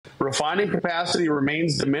refining capacity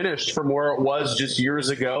remains diminished from where it was just years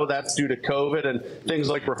ago. That's due to COVID and things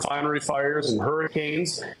like refinery fires and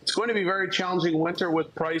hurricanes. It's going to be a very challenging winter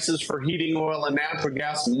with prices for heating oil and natural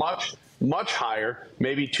gas much higher,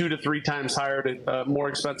 maybe 2 to 3 times higher, more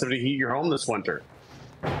expensive to heat your home this winter.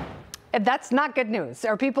 That's not good news.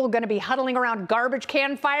 Are people going to be huddling around garbage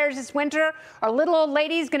can fires this winter? Are little old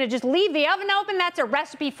ladies going to just leave the oven open? That's a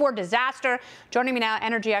recipe for disaster. Joining me now,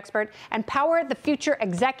 energy expert and Power the Future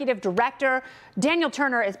Executive Director, Daniel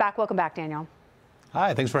Turner is back. Welcome back, Daniel.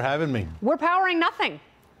 Hi, thanks for having me. We're powering nothing.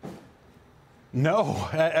 No,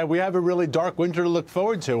 we have a really dark winter to look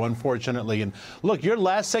forward to, unfortunately. And look, your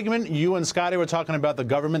last segment, you and Scotty were talking about the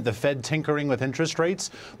government, the Fed tinkering with interest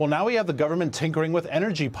rates. Well, now we have the government tinkering with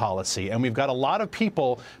energy policy. And we've got a lot of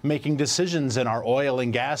people making decisions in our oil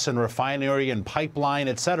and gas and refinery and pipeline,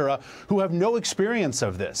 et cetera, who have no experience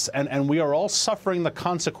of this. And we are all suffering the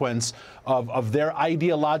consequence of their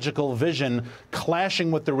ideological vision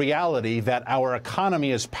clashing with the reality that our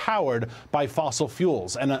economy is powered by fossil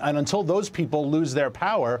fuels. And until those people lose their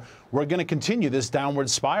power, we're going to continue this downward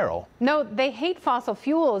spiral. No, they hate fossil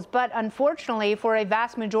fuels, but unfortunately, for a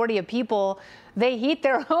vast majority of people, they heat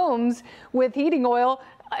their homes with heating oil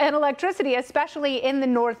and electricity, especially in the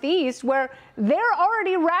Northeast, where they're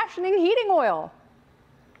already rationing heating oil.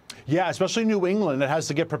 Yeah, especially New England. It has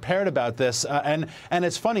to get prepared about this. And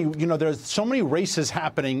it's funny, you know, there's so many races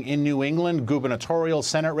happening in New England, gubernatorial,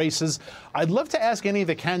 Senate races. I'd love to ask any of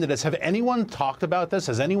the candidates, have anyone talked about this?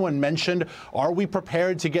 Has anyone mentioned, are we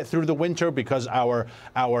prepared to get through the winter because our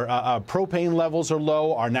propane levels are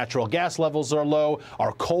low, our natural gas levels are low,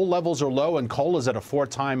 our coal levels are low, and coal is at a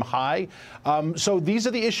 4-time high? So these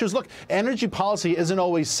are the issues. Look, energy policy isn't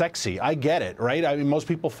always sexy. I get it, right? I mean, most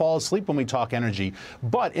people fall asleep when we talk energy.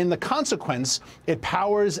 But in the consequence, it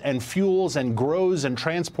powers and fuels and grows and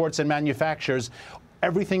transports and manufactures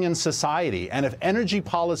everything in society. And if energy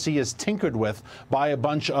policy is tinkered with by a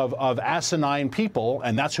bunch of asinine people,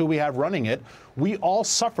 and that's who we have running it, we all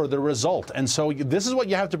suffer the result. And so this is what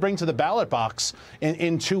you have to bring to the ballot box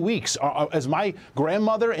in 2 weeks. Is my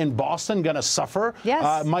grandmother in Boston going to suffer?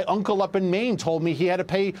 Yes. My uncle up in Maine told me he had to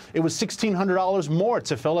pay, it was $1,600 more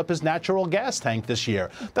to fill up his natural gas tank this year.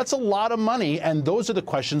 That's a lot of money, and those are the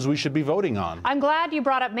questions we should be voting on. I'm glad you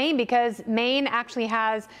brought up Maine, because Maine actually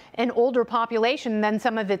has an older population than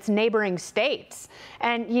some of its neighboring states.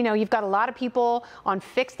 And, you know, you've got a lot of people on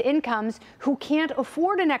fixed incomes who can't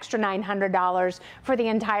afford an extra $900 for the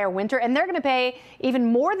entire winter, and they're going to pay even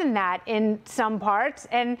more than that in some parts.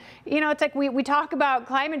 And, you know, it's like we talk about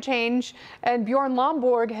climate change, and Bjorn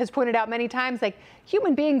Lomborg has pointed out many times, like,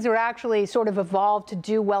 human beings are actually sort of evolved to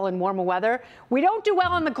do well in warmer weather. We don't do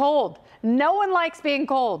well in the cold. No one likes being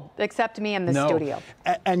cold, except me in the studio.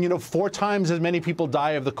 And you know, 4 times as many people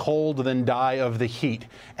die of the cold than die of the heat.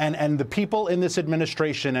 And the people in this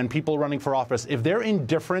administration and people running for office, if they're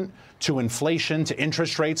indifferent to inflation, to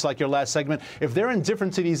interest rates, like your last segment, if they're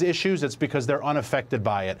indifferent to these issues, it's because they're unaffected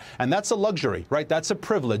by it. And that's a luxury, right? That's a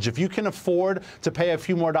privilege. If you can afford to pay a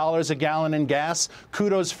few more dollars a gallon in gas,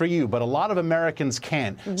 kudos for you. But a lot of Americans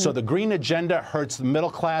can't. So the green agenda hurts the middle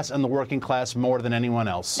class and the working class more than anyone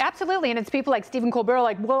else. Absolutely. And it's people like Stephen Colbert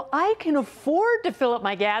like, well, I can afford to fill up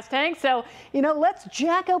my gas tank, so, you know, let's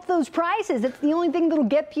jack up those prices. It's the only thing that'll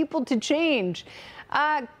get people to change.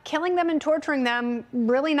 Killing them and torturing them,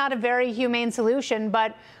 really not a very humane solution,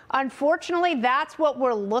 but unfortunately, that's what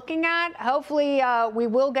we're looking at. Hopefully, we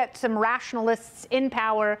will get some rationalists in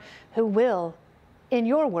power who will, in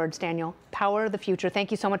your words, Daniel, power the future.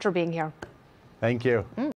 Thank you so much for being here. Thank you.